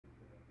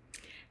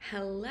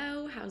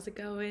Hello, how's it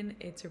going?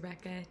 It's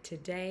Rebecca.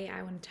 Today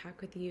I want to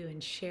talk with you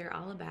and share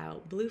all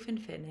about BLUEFIN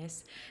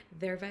Fitness,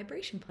 their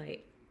vibration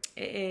plate.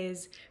 It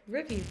is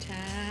review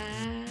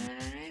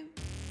time.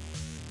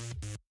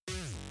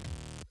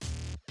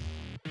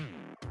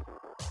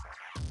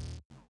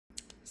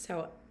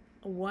 So,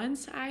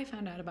 once I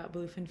found out about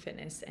BLUEFIN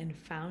Fitness and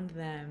found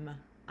them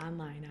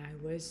online, I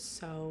was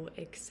so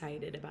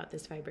excited about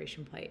this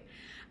vibration plate.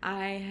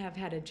 I have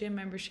had a gym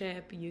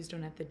membership, used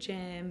one at the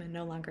gym, and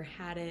no longer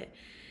had it.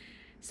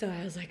 So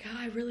I was like, oh,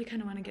 I really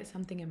kind of want to get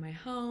something in my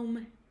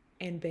home.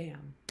 And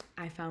bam,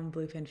 I found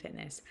BLUEFIN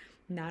Fitness.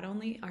 Not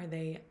only are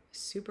they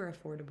super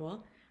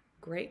affordable,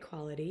 great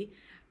quality,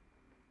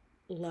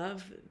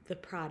 love the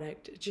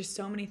product, just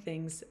so many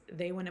things.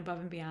 They went above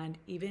and beyond,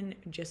 even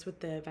just with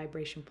the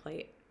vibration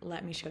plate.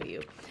 Let me show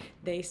you.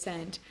 They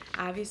sent,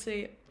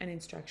 obviously, an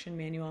instruction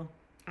manual.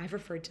 I've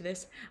referred to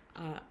this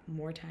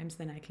more times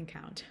than I can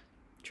count,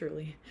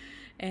 truly.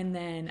 And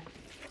then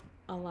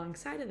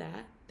alongside of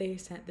that, they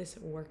sent this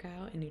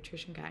workout and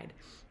nutrition guide.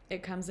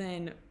 It comes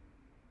in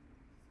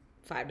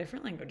 5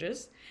 different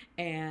languages,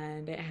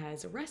 and it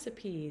has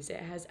recipes, it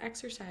has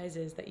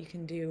exercises that you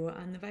can do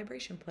on the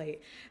vibration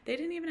plate. They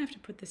didn't even have to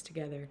put this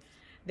together.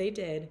 They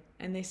did,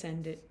 and they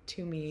send it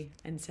to me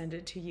and send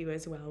it to you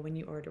as well when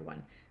you order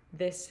one.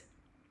 This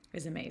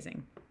is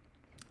amazing.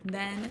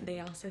 Then they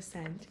also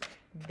sent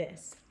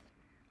this.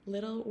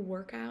 Little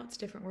workouts,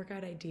 different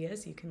workout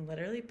ideas. You can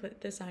literally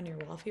put this on your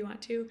wall if you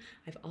want to.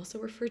 I've also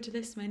referred to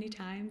this many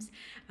times.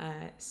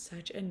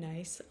 Such a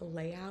nice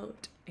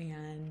layout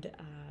and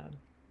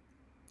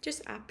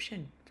just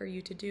option for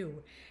you to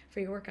do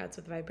for your workouts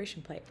with the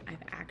vibration plate.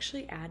 I've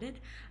actually added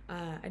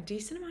a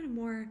decent amount of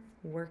more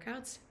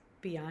workouts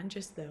beyond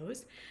just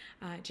those,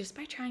 just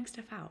by trying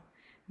stuff out.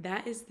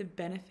 That is the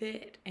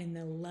benefit and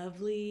the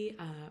lovely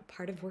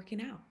part of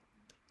working out.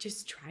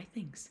 Just try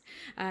things.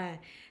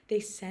 They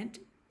sent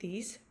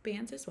these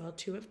bands as well,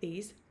 2 of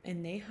these,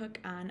 and they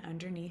hook on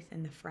underneath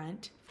in the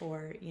front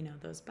for,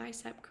 those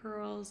bicep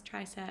curls,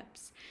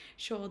 triceps,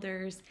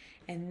 shoulders,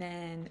 and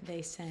then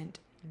they sent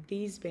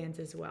these bands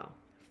as well,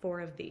 4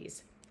 of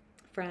these,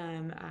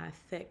 from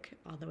thick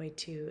all the way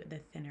to the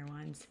thinner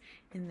ones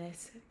in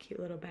this cute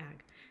little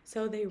bag.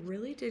 So they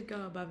really did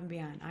go above and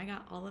beyond. I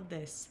got all of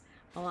this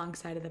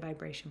alongside of the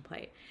vibration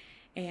plate,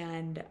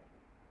 and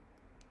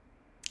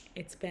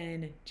it's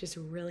been just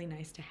really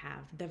nice to have.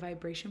 The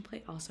vibration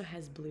plate also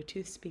has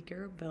Bluetooth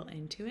speaker built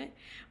into it,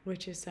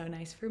 which is so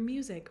nice for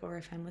music or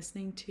if I'm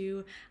listening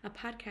to a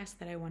podcast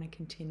that I want to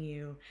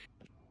continue.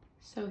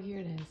 So here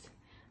it is.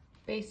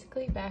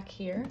 Basically back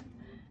here,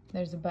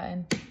 there's a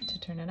button to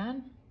turn it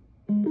on.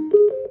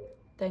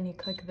 Then you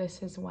click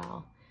this as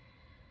well.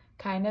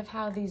 Kind of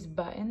how these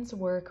buttons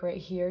work right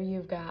here,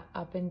 you've got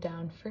up and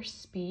down for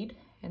speed,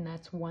 and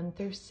that's 1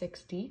 through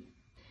 60.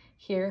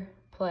 Here,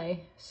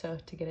 play, so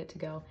to get it to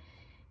go.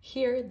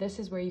 Here, this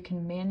is where you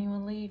can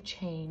manually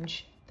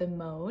change the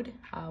mode,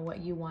 what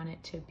you want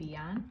it to be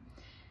on.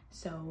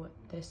 So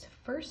this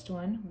first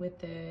one with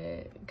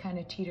the kind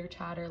of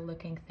teeter-totter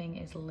looking thing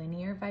is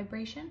linear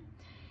vibration.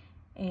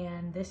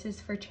 And this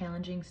is for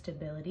challenging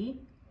stability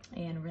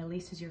and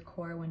releases your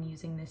core when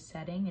using this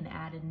setting and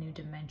add a new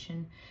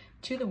dimension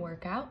to the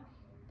workout.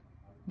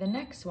 The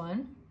next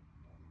one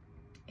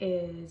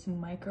is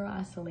micro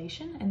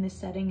oscillation, and this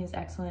setting is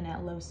excellent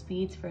at low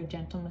speeds for a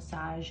gentle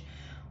massage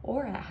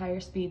or at higher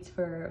speeds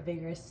for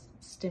vigorous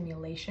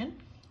stimulation.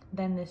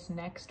 Then this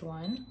next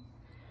one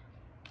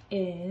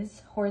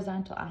is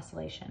horizontal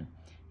oscillation,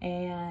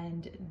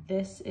 and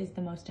this is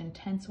the most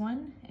intense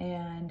one,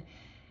 and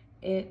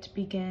it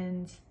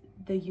begins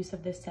the use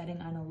of this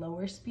setting on a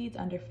lower speeds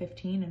under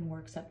 15 and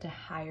works up to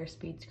higher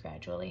speeds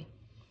gradually.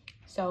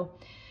 So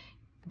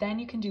then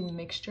you can do a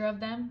mixture of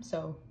them.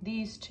 So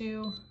these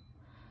 2,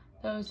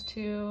 those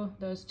 2,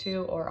 those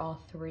 2, or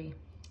all 3.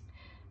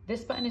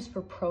 This button is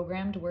for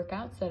programmed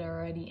workouts that are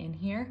already in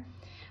here.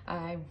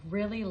 I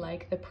really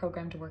like the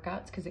programmed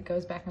workouts because it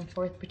goes back and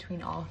forth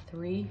between all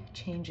 3,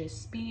 changes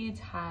speeds,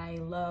 high,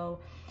 low.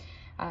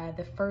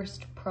 The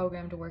first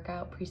programmed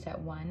workout, preset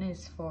 1,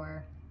 is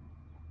for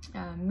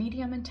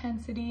medium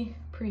intensity,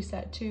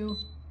 preset 2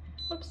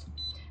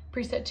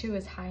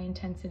 is high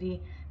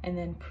intensity, and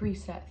then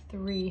preset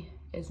 3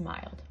 is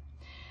mild.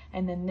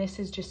 And then this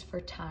is just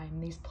for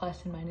time. These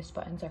plus and minus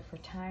buttons are for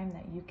time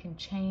that you can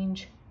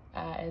change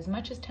as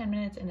much as 10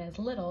 minutes and as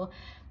little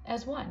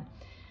as 1.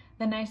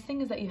 The nice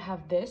thing is that you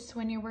have this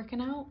when you're working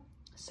out,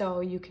 so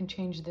you can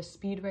change the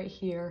speed right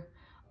here,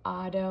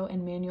 auto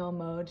and manual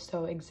mode.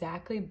 So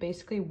exactly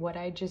basically what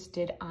I just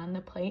did on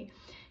the plate.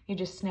 You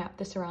just snap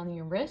this around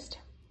your wrist,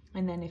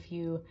 and then if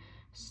you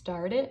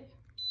start it,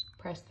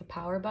 press the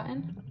power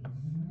button,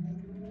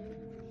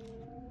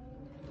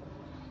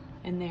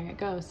 and there it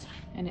goes,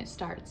 and it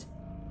starts.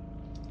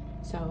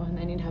 So, and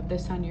then you'd have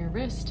this on your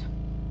wrist,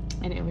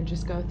 and it would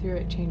just go through,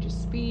 it changes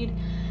speed,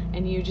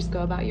 and you just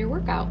go about your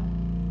workout.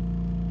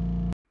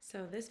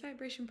 So this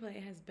vibration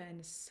plate has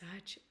been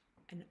such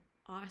an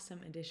awesome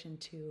addition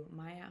to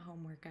my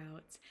at-home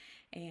workouts,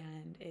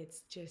 and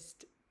it's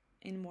just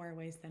in more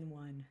ways than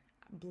one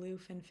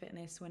BLUEFIN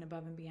Fitness went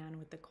above and beyond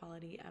with the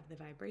quality of the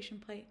vibration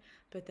plate,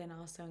 but then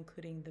also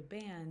including the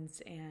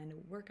bands and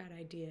workout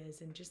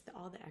ideas and just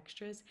all the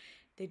extras.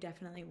 They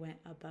definitely went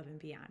above and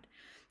beyond.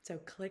 So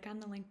click on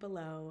the link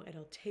below.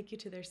 It'll take you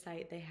to their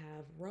site. They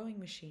have rowing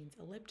machines,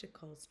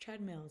 ellipticals,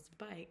 treadmills,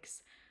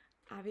 bikes,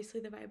 obviously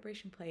the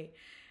vibration plate.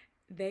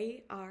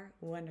 They are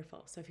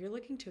wonderful. So if you're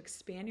looking to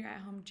expand your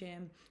at-home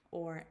gym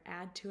or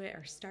add to it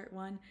or start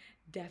one,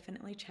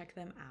 definitely check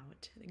them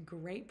out.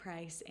 Great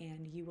price,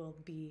 and you will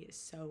be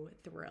so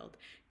thrilled.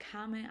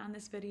 Comment on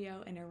this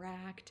video,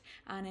 interact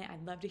on it.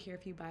 I'd love to hear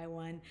if you buy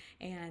one,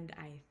 and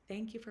I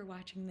thank you for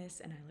watching this,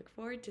 and I look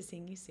forward to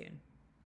seeing you soon.